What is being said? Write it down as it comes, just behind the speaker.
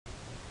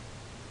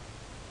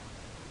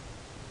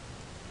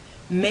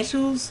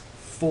Metals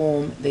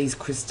form these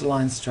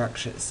crystalline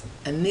structures,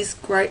 and this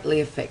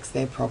greatly affects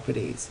their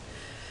properties.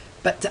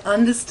 But to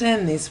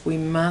understand this, we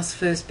must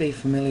first be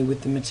familiar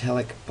with the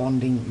metallic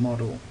bonding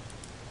model.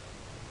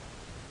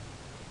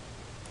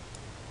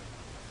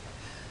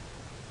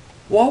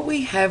 What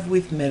we have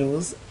with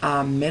metals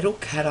are metal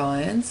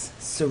cations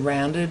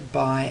surrounded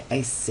by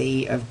a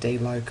sea of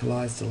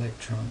delocalized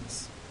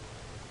electrons.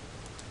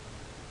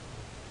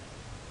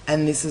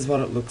 And this is what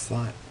it looks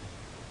like.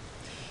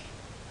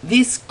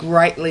 This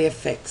greatly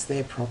affects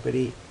their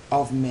property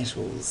of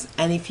metals.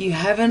 And if you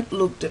haven't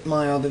looked at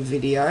my other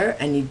video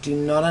and you do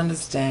not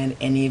understand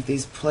any of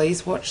this,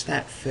 please watch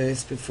that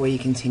first before you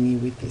continue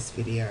with this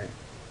video.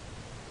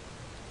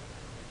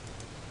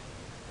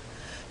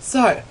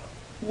 So,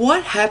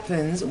 what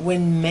happens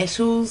when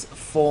metals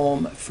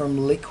form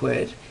from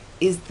liquid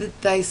is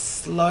that they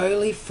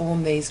slowly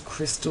form these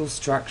crystal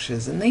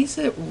structures, and these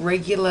are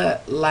regular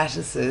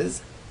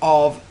lattices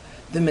of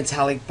the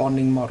metallic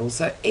bonding model.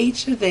 So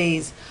each of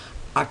these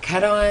are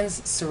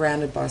cations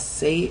surrounded by a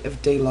sea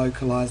of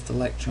delocalized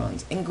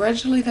electrons, and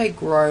gradually they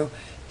grow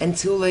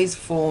until these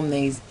form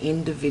these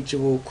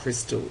individual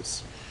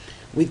crystals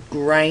with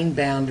grain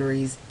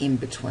boundaries in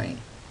between.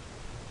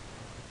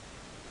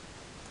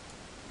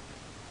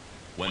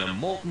 When a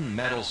molten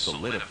metal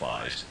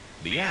solidifies,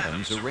 the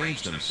atoms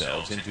arrange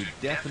themselves into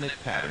definite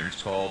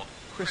patterns called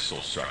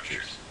crystal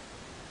structures.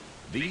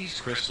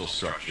 These crystal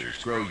structures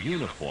grow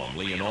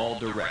uniformly in all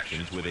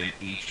directions within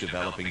each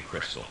developing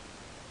crystal.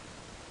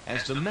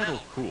 As the metal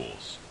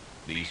cools,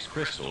 these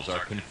crystals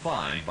are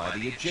confined by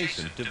the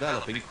adjacent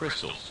developing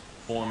crystals,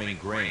 forming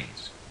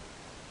grains.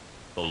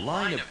 The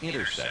line of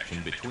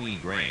intersection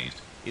between grains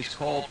is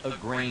called a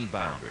grain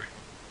boundary.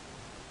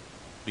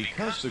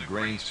 Because the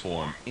grains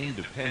form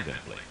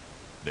independently,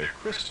 their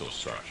crystal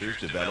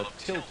structures develop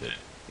tilted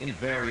in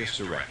various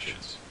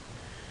directions.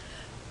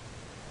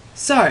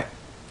 So,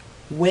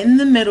 when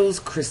the metals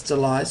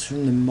crystallize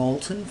from the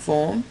molten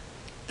form,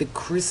 the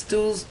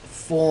crystals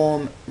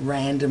form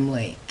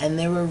randomly and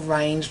they're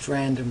arranged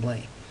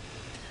randomly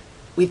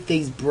with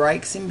these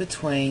breaks in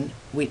between,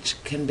 which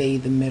can be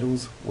the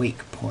metal's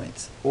weak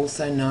points,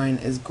 also known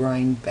as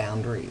grain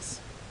boundaries.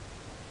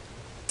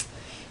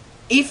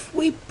 If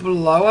we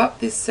blow up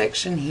this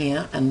section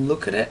here and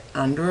look at it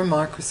under a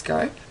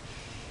microscope,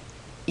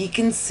 you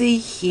can see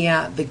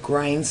here the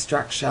grain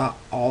structure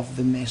of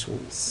the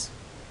metals.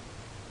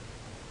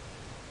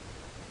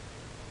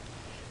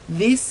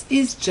 This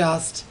is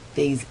just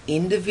these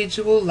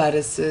individual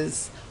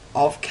lattices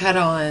of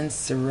cations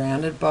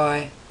surrounded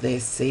by their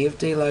sea of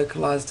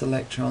delocalized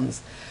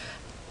electrons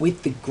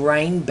with the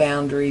grain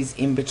boundaries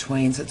in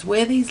between. So it's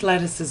where these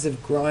lattices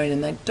have grown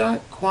and they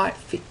don't quite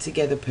fit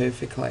together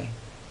perfectly.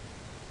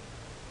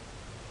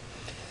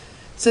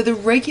 So the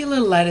regular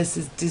lattice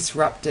is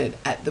disrupted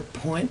at the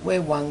point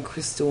where one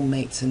crystal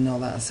meets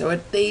another. So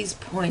at these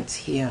points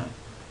here,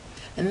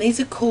 and these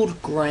are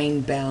called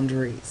grain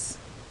boundaries.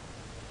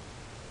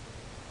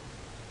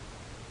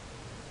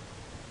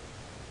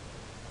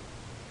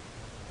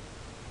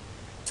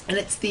 And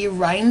it's the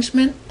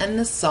arrangement and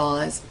the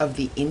size of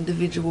the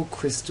individual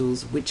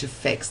crystals which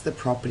affects the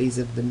properties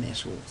of the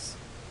metals.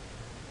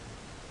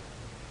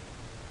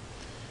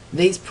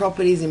 These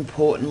properties,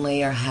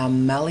 importantly, are how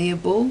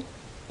malleable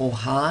or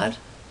hard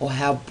or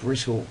how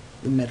brittle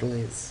the metal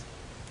is.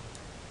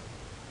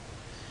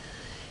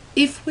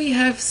 If we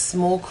have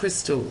small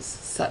crystals,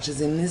 such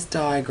as in this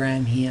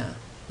diagram here,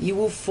 you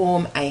will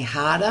form a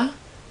harder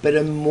but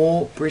a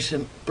more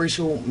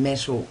brittle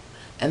metal.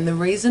 And the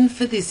reason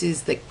for this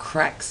is that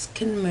cracks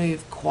can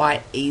move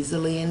quite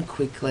easily and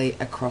quickly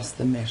across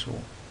the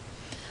metal.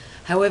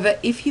 However,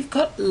 if you've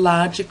got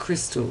larger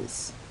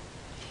crystals,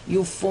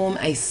 you'll form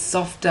a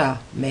softer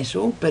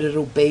metal, but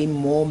it'll be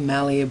more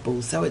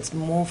malleable, so it's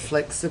more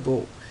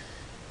flexible.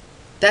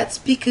 That's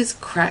because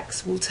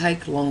cracks will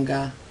take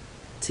longer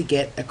to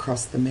get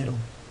across the metal.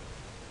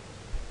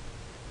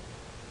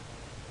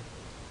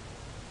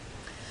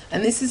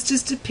 And this is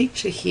just a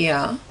picture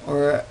here,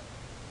 or an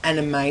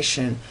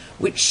animation,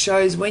 which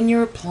shows when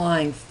you're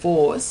applying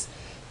force,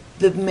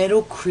 the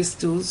metal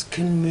crystals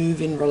can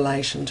move in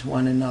relation to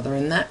one another,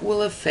 and that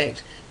will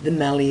affect the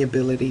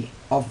malleability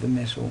of the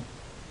metal.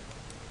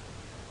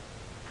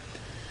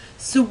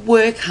 So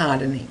work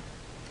hardening.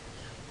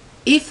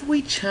 If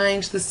we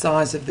change the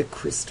size of the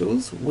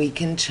crystals, we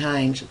can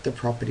change the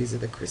properties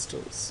of the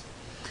crystals.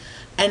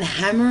 And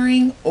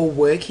hammering or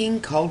working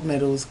cold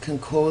metals can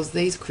cause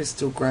these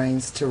crystal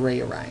grains to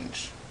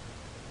rearrange.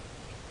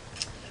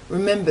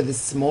 Remember, the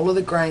smaller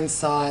the grain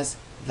size,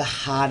 the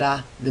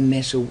harder the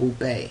metal will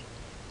be.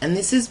 And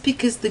this is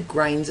because the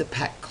grains are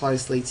packed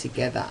closely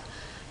together.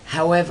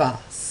 However,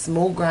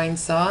 small grain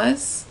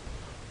size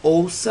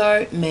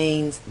also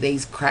means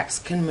these cracks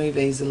can move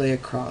easily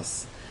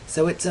across.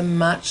 So it's a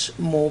much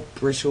more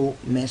brittle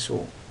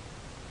metal.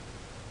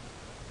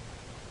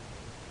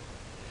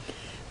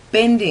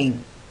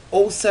 Bending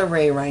also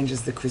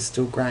rearranges the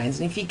crystal grains,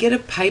 and if you get a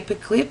paper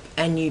clip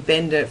and you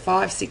bend it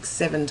 5, 6,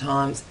 7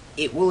 times,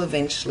 it will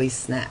eventually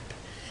snap.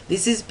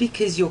 This is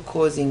because you're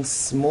causing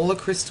smaller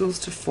crystals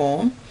to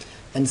form,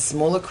 and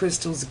smaller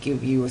crystals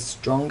give you a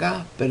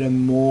stronger but a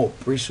more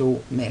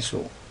brittle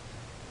metal.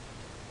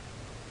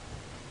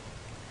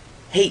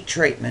 Heat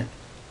treatment.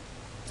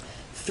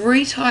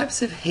 3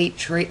 types of heat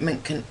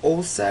treatment can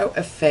also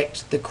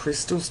affect the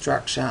crystal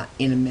structure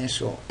in a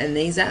metal, and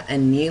these are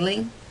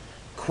annealing,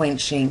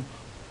 quenching,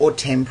 or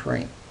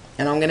tempering.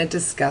 And I'm going to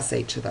discuss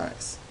each of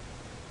those.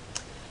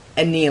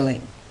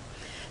 Annealing.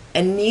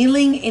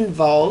 Annealing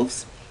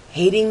involves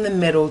heating the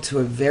metal to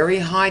a very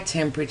high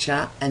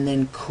temperature and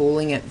then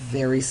cooling it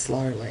very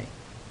slowly.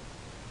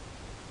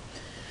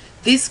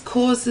 This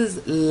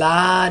causes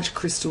large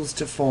crystals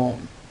to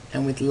form,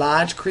 and with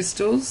large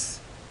crystals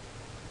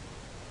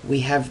we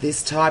have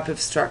this type of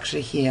structure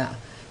here.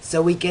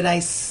 So we get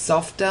a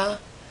softer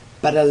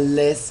but a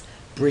less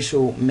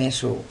brittle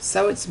metal,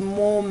 so it's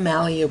more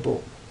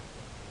malleable.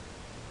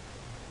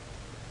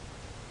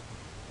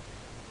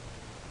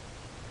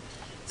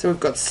 So we've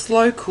got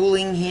slow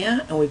cooling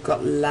here, and we've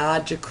got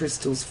larger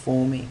crystals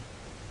forming.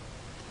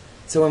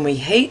 So when we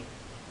heat,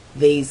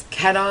 these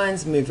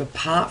cations move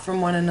apart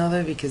from one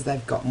another because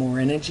they've got more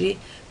energy,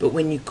 but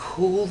when you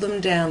cool them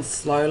down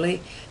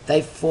slowly,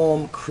 they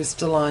form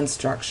crystalline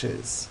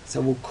structures. So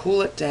we'll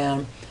cool it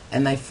down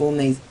and they form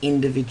these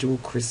individual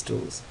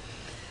crystals.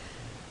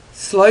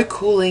 Slow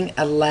cooling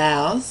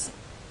allows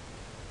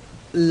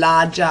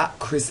larger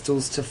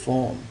crystals to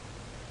form.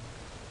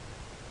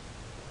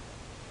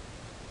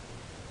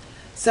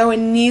 So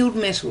annealed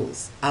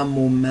metals are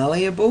more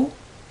malleable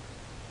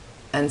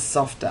and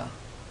softer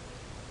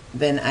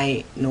than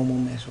a normal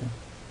metal.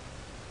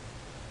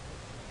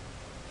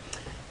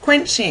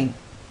 Quenching.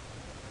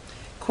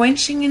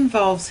 Quenching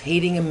involves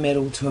heating a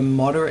metal to a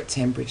moderate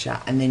temperature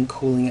and then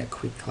cooling it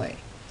quickly.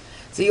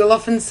 So you'll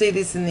often see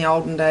this in the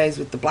olden days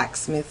with the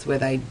blacksmiths, where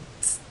they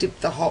dip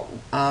the hot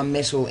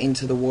metal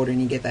into the water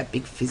and you get that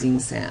big fizzing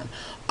sound.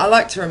 I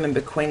like to remember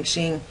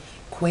quenching.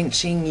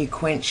 Quenching, you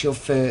quench your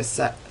thirst,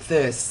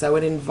 so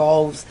it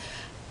involves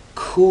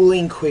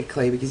cooling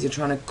quickly because you're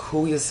trying to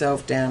cool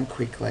yourself down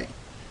quickly.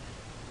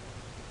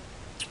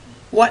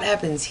 What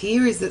happens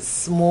here is that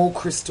small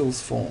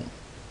crystals form.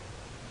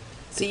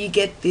 So you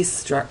get this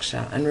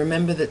structure, and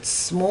remember that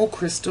small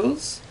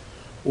crystals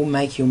will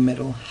make your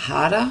metal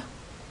harder,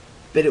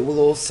 but it will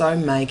also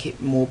make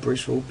it more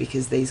brittle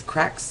because these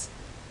cracks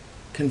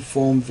can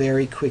form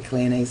very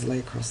quickly and easily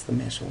across the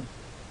metal.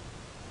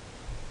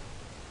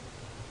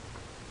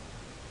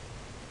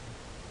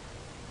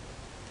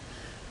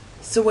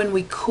 So when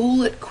we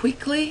cool it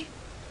quickly,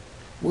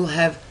 we'll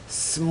have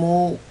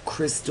small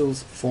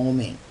crystals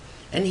forming.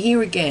 And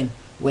here again,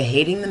 we're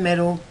heating the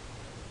metal,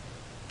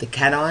 the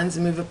cations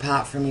move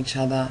apart from each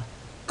other,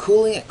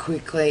 cooling it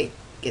quickly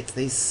gets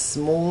these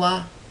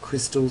smaller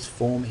crystals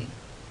forming.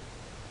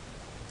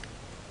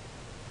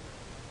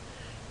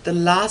 The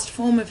last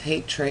form of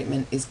heat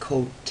treatment is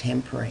called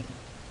tempering,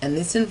 and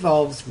this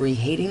involves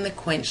reheating the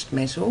quenched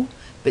metal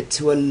but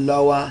to a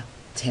lower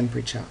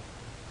temperature.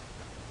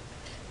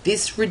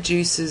 This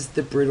reduces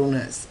the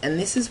brittleness, and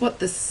this is what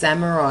the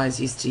samurais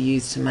used to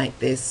use to make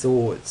their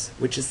swords,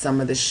 which are some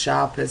of the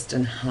sharpest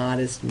and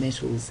hardest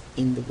metals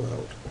in the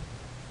world.